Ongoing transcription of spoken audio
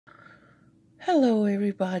Hello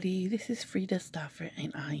everybody, this is Frida Stoffer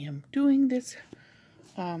and I am doing this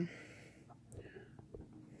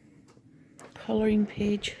coloring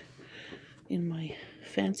page in my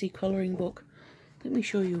fancy coloring book. Let me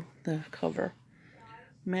show you the cover.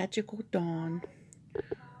 Magical Dawn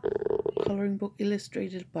coloring book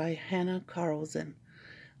illustrated by Hannah Carlson.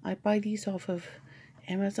 I buy these off of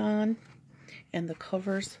Amazon and the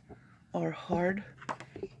covers are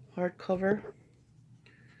hardcover.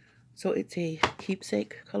 So it's a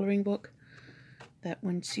keepsake coloring book that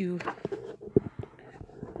once you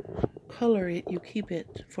color it, you keep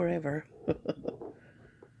it forever.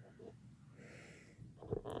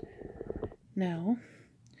 Now,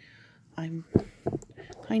 I'm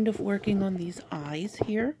kind of working on these eyes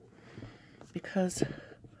here because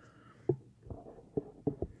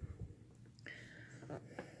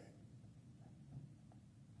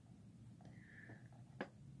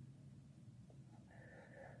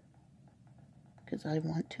I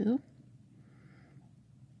want to.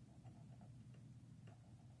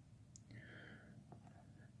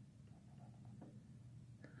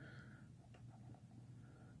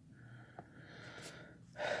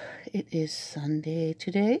 It is Sunday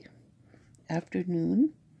today,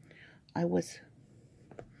 afternoon. I was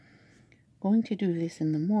going to do this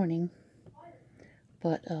in the morning,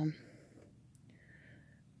 but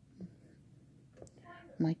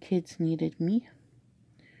my kids needed me.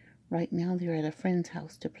 Right now they're at a friend's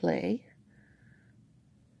house to play.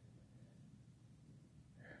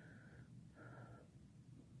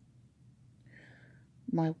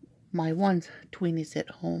 My one twin is at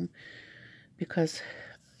home because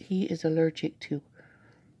he is allergic to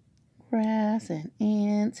grass and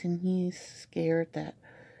ants, and he's scared that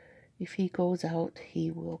if he goes out he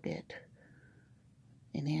will get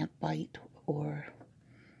an ant bite or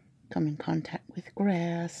come in contact with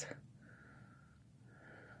grass.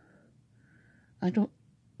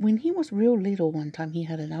 When he was real little one time, he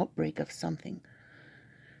had an outbreak of something.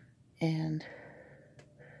 And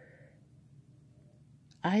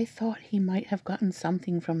I thought he might have gotten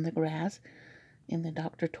something from the grass. And the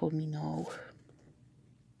doctor told me no.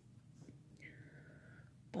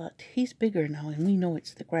 But he's bigger now and we know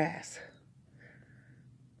it's the grass.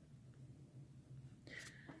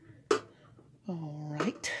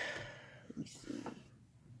 Alright. Let me see.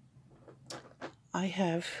 I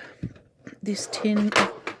have this tin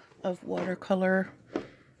of watercolor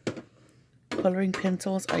coloring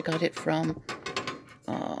pencils. I got it from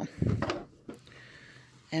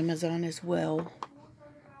Amazon as well.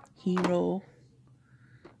 Hero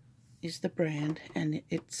is the brand, and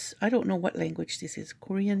it's, I don't know what language this is,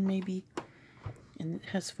 Korean maybe, and it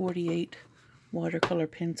has 48 watercolor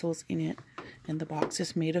pencils in it, and the box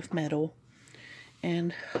is made of metal,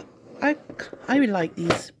 and I like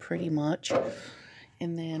these pretty much.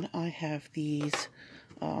 And then I have these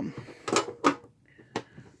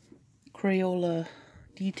Crayola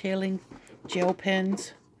Detailing Gel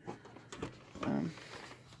Pens.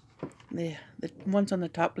 The ones on the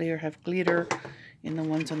top layer have glitter, and the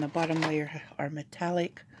ones on the bottom layer are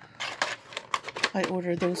metallic. I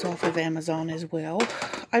ordered those off of Amazon as well.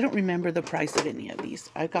 I don't remember the price of any of these.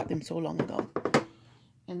 I got them so long ago.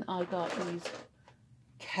 And I got these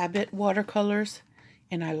Carot watercolors,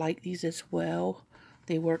 and I like these as well.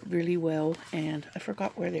 They work really well, and I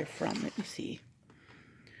forgot where they're from. Let me see.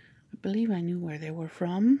 I believe I knew where they were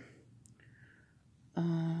from.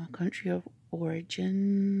 Country of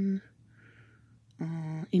origin,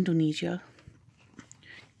 Indonesia.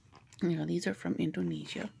 You know, these are from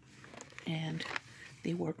Indonesia, and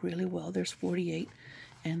they work really well. There's 48,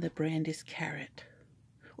 and the brand is Carot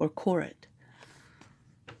or Carot.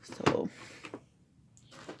 So,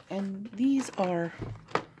 and these are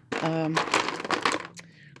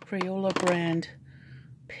Crayola brand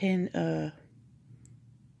paint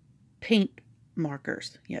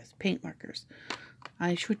markers. Yes, paint markers.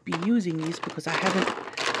 I should be using these because I haven't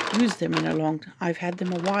used them in a long time. I've had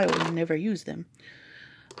them a while and never used them.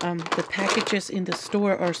 The packages in the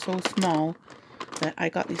store are so small that I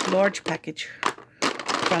got this large package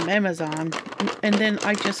from Amazon, and then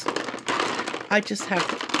I just have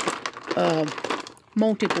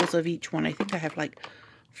multiples of each one. I think I have like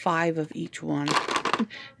 5 of each one,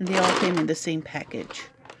 and they all came in the same package.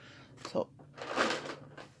 So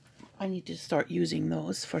I need to start using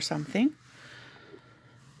those for something.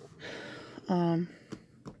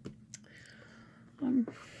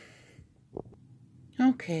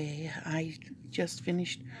 Okay, I just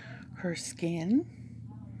finished her skin.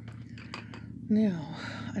 Now,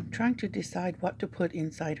 I'm trying to decide what to put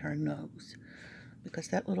inside her nose, because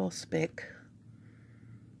that little speck,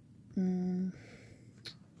 let's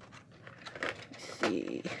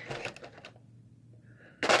see,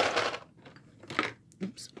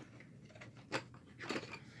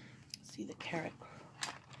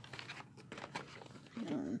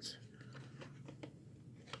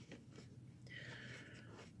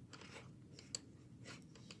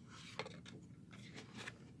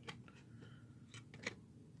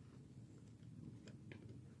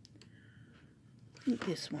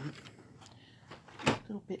 this one. A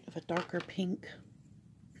little bit of a darker pink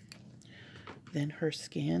than her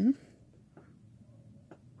skin.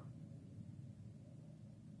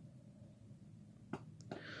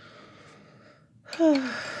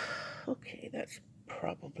 Okay, that's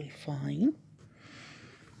probably fine.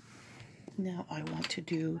 Now I want to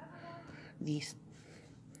do these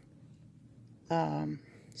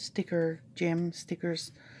gem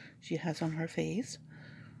stickers she has on her face.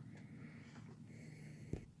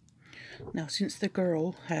 Now, since the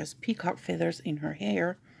girl has peacock feathers in her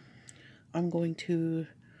hair, I'm going to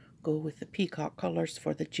go with the peacock colors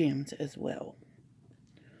for the gems as well.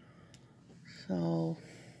 So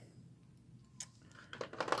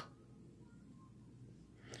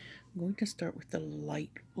I'm going to start with the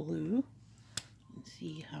light blue and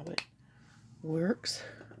see how it works.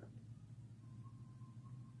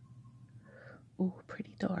 Oh,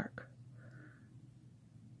 pretty dark.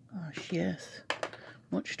 Gosh, yes.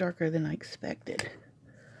 Much darker than I expected.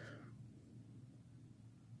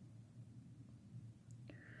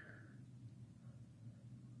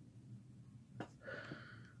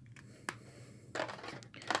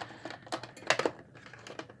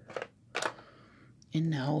 And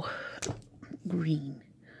now green.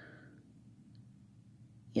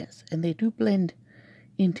 Yes, and they do blend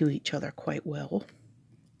into each other quite well.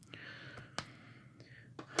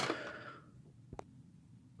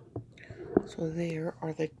 So there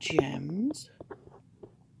are the gems.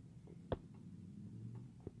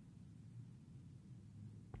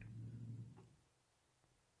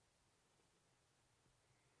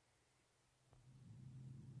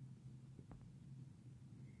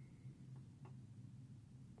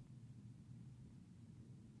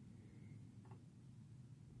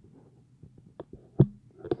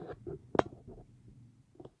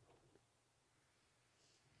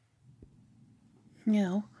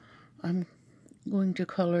 Now I'm going to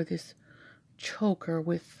color this choker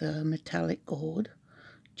with the metallic gold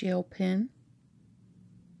gel pen.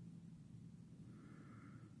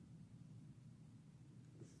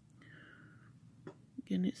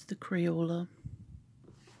 Again, it's the Crayola.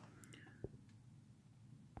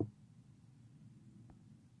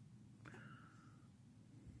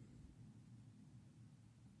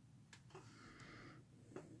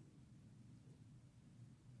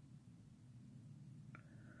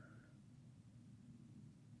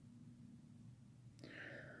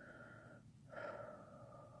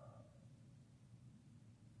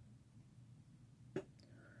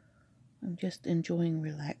 I'm just enjoying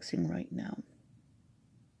relaxing right now.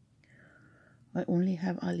 I only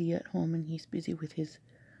have Ali at home and he's busy with his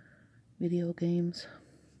video games.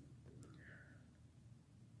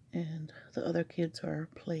 And the other kids are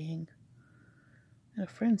playing at a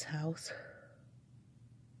friend's house.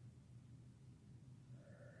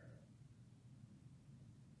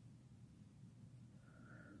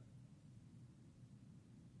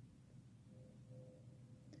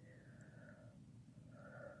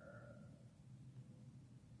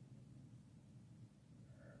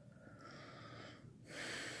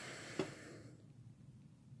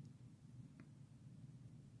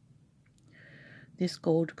 This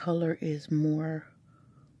gold color is more,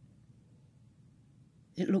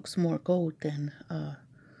 it looks more gold than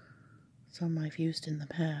some I've used in the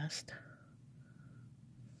past.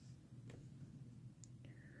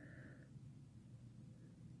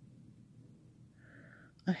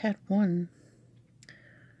 I had one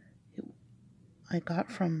I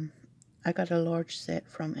got a large set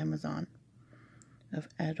from Amazon of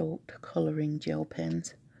adult coloring gel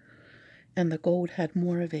pens, and the gold had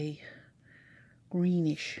more of a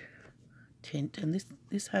greenish tint, and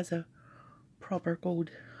this has a proper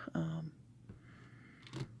gold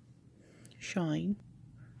shine.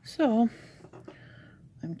 So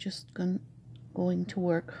I'm just going to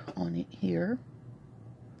work on it here,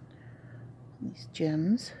 these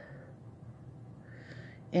gems.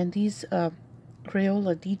 And these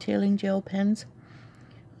Crayola Detailing Gel Pens,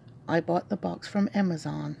 I bought the box from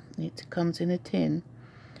Amazon. It comes in a tin.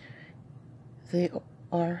 They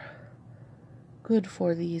are good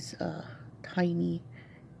for these tiny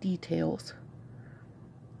details.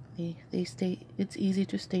 They stay, it's easy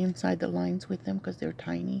to stay inside the lines with them because they're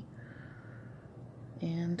tiny.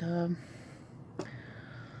 And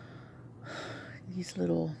these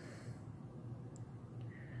little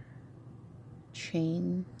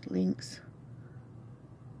chain links.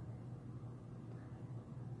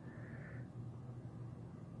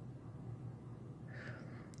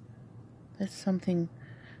 That's something,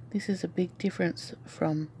 this is a big difference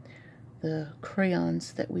from the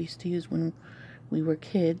crayons that we used to use when we were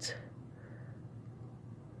kids.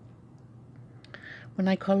 When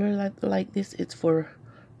I color like this, it's for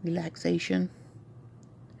relaxation,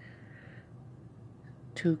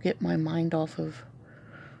 to get my mind off of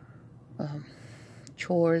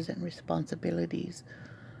chores and responsibilities,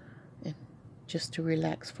 and just to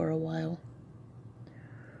relax for a while.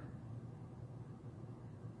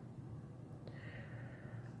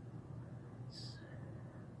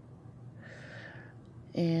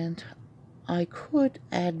 And I could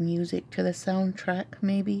add music to the soundtrack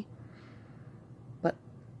maybe, but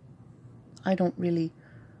I don't really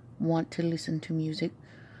want to listen to music.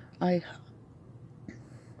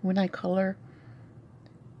 When I color,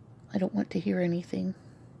 I don't want to hear anything.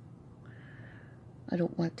 I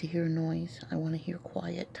don't want to hear noise. I want to hear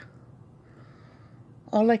quiet.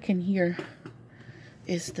 All I can hear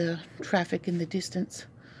is the traffic in the distance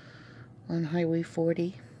on Highway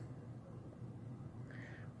 40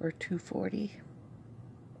 or 240,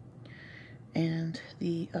 and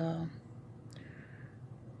the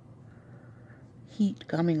heat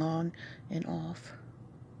coming on and off.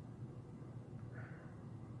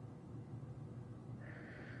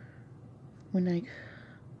 When I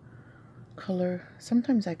color,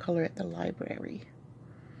 sometimes I color at the library,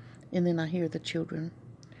 and then I hear the children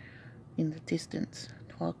in the distance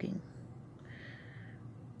talking,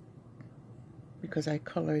 because I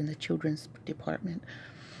color in the children's department,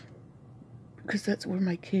 because that's where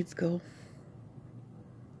my kids go.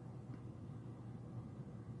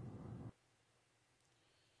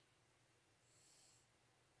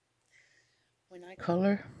 When I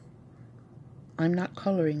color, I'm not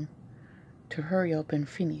coloring to hurry up and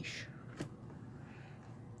finish.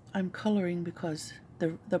 I'm coloring because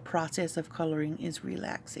the process of coloring is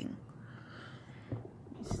relaxing.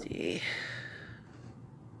 Let me see.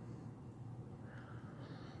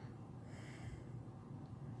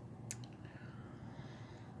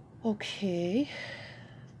 Okay,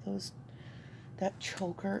 that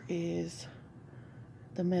choker is,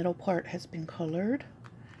 the metal part has been colored.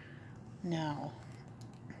 Now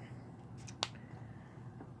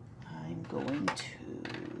I'm going to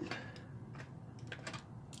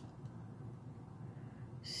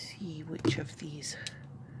see which of these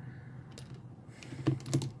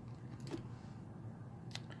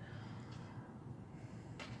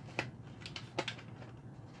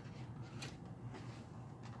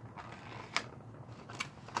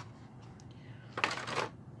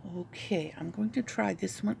Okay, I'm going to try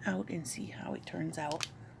this one out and see how it turns out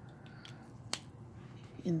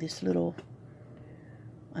in this little,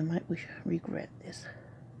 I might regret this,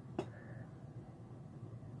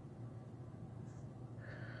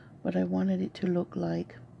 but I wanted it to look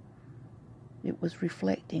like it was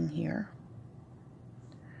reflecting here.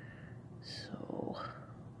 So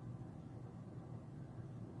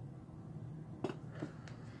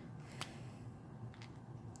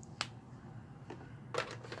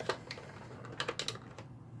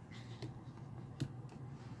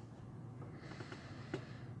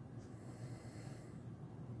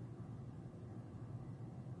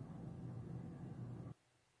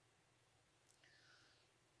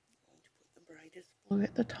brightest blue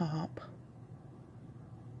at the top.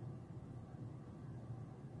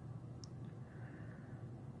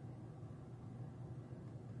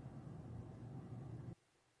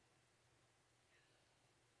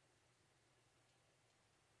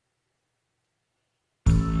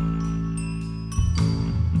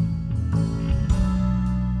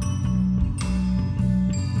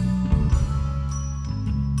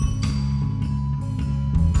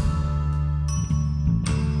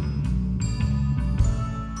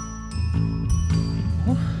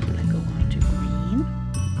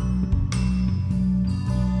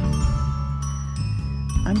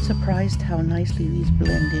 I'm surprised how nicely these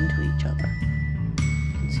blend into each other,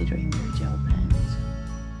 considering they're gel pens.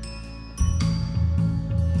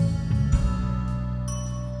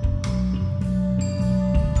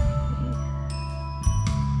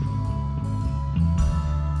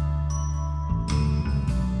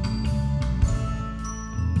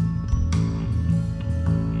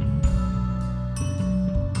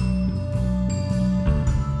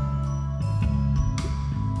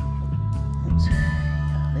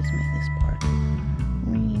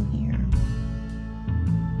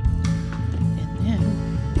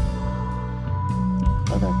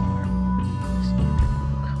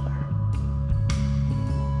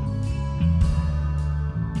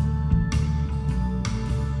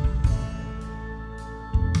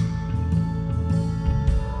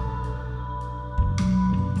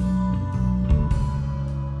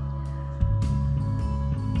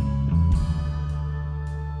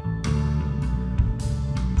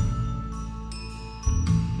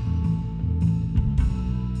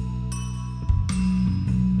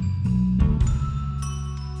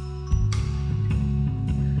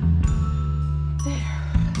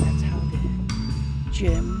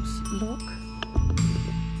 gems look.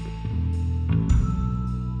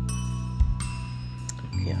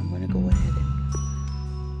 Okay, I'm going to go ahead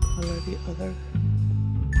and color the other.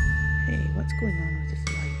 Hey, what's going on with this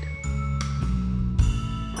light?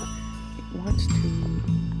 It wants to...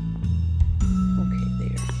 Okay,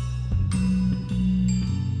 there.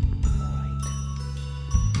 Alright.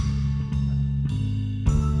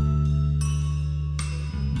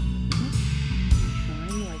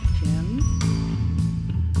 Shine like gems.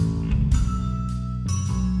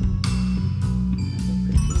 We'll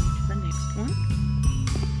continue to the next one.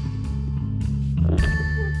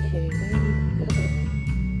 Okay, there we go.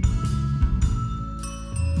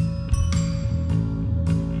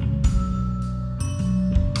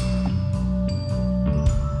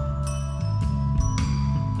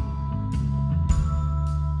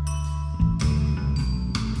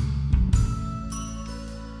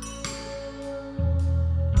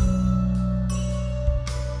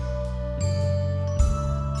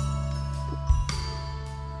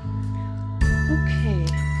 Okay,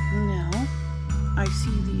 now I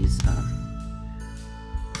see these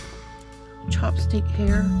chopstick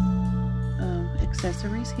hair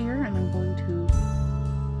accessories here, and I'm going to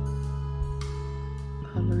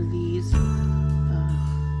color these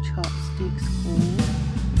chopsticks gold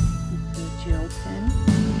with the gel pen.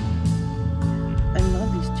 I love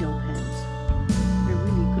these gel pens. They're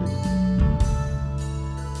really good.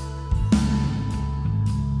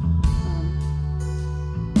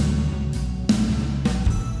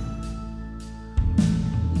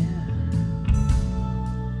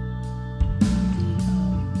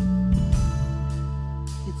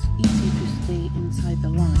 It's easy to stay inside the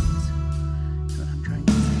lines. That's what I'm trying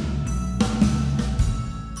to say.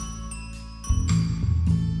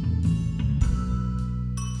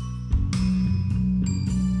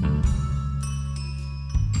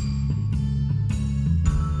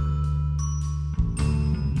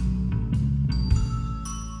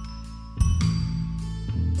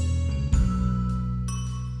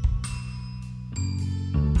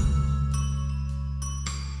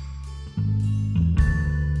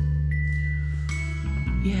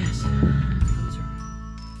 Yes, those are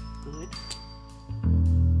good.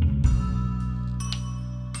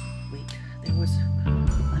 Wait, there was,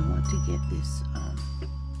 I want to get this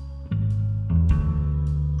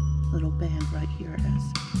little band right here as,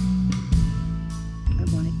 I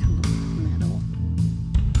want it to look metal.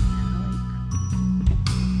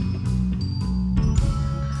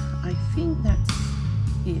 I think that's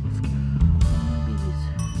it. Maybe this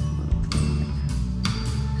little thing that's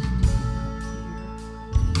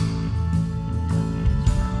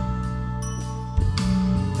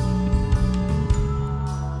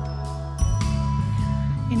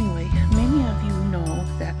Anyway, many of you know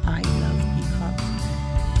that I love peacocks,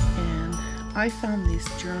 and I found this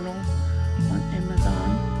journal on Amazon,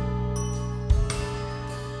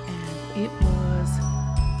 and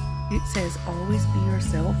it says always be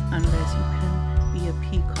yourself unless you can be a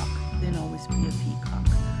peacock, then always be a peacock.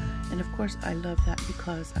 And of course I love that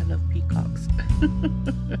because I love peacocks.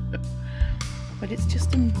 But it's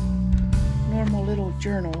just a normal little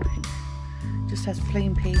journal. Just has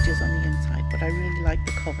plain pages on the inside, but I really like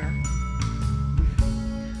the cover.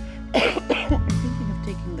 I'm thinking of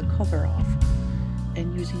taking the cover off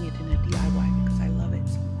and using it in a DIY because I love it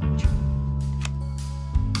so much.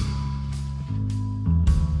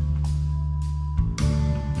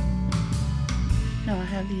 Now I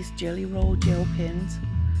have these Jelly Roll gel pens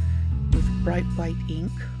with bright white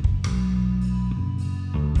ink.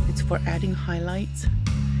 It's for adding highlights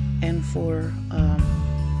and for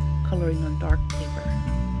coloring on dark paper.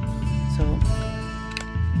 So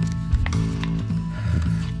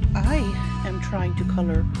I am trying to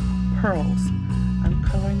color pearls. I'm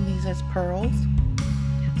coloring these as pearls.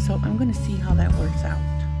 So I'm going to see how that works out.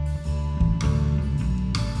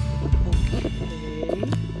 Okay.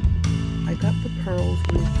 I got the pearls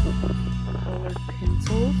with colored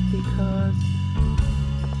pencils because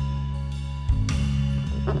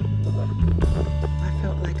I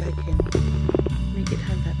felt like I can make it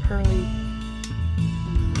have that pearly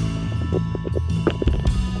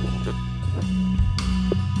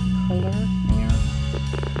color there.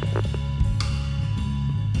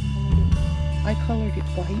 I colored it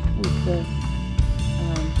white with the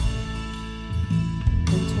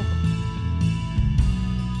pencil,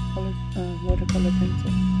 colored watercolor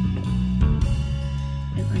pencil,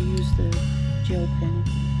 and I used the gel pen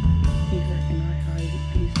here, and I highlighted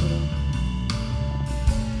these little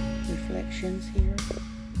reflections here.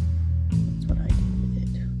 That's what I did with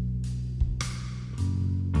it.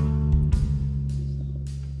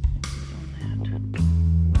 So, on that.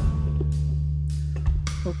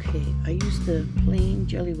 Okay, I used the plain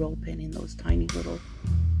jelly roll pen in those tiny little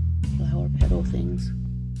flower petal things.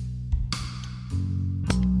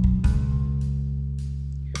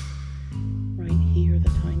 Right here, the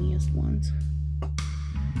tiniest ones.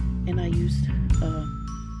 And I used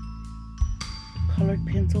colored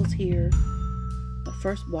pencils here.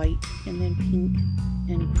 First white, and then pink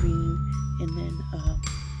and green, and then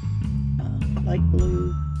light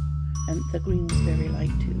blue, and the green was very light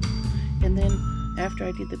too. And then after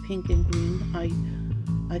I did the pink and green,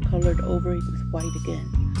 I colored over it with white again,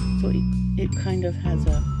 so it kind of has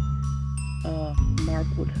a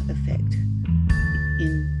markwood effect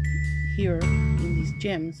in here in these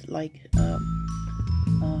gems, like a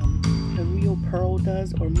real pearl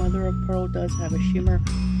does, or mother of pearl does have a shimmer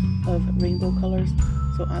of rainbow colors.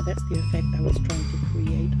 So that's the effect I was trying to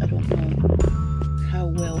create. I don't know how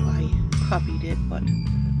well I copied it, but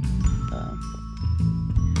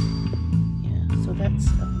yeah, so that's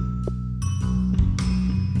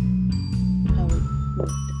how it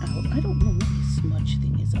worked out. I don't know what this smudge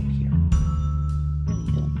thing is up here.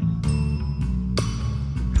 Really don't know.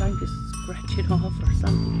 I'm trying to scratch it off or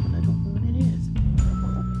something, but I don't know what it is.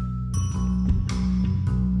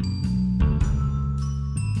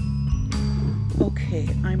 Okay,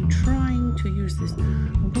 I'm trying to use this.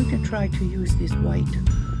 I'm going to try to use this white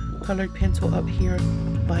colored pencil up here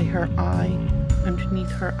by her eye, underneath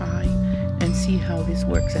her eye, and see how this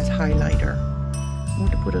works as highlighter. I'm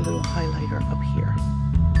going to put a little highlighter up here.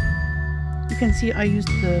 You can see I used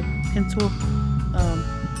the pencil,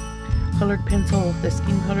 colored pencil, the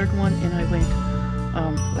skin colored one, and I went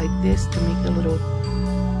like this to make the little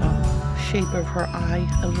shape of her eye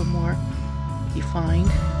a little more defined,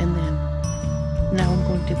 and then now I'm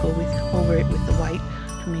going to go over it with the white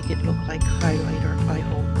to make it look like highlighter, I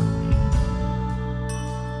hope.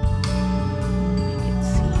 Make it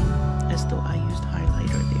seem as though I used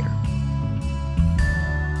highlighter there.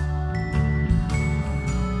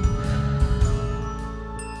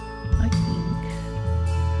 I think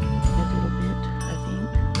a little bit, I think.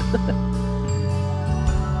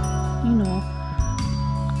 You know,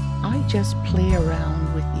 I just play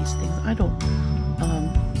around with these things. I don't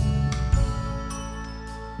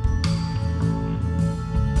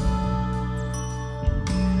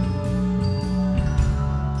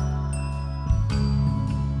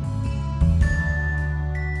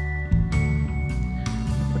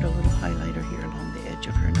highlighter here along the edge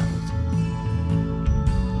of her nose.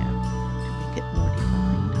 Yeah, to make it more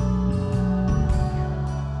defined.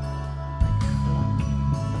 Like along,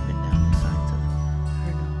 up and down the sides of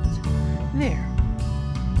her nose. There.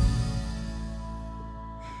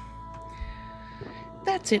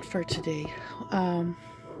 That's it for today.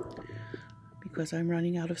 Because I'm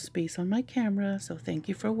running out of space on my camera. So thank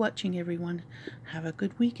you for watching, everyone. Have a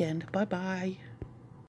good weekend. Bye-bye.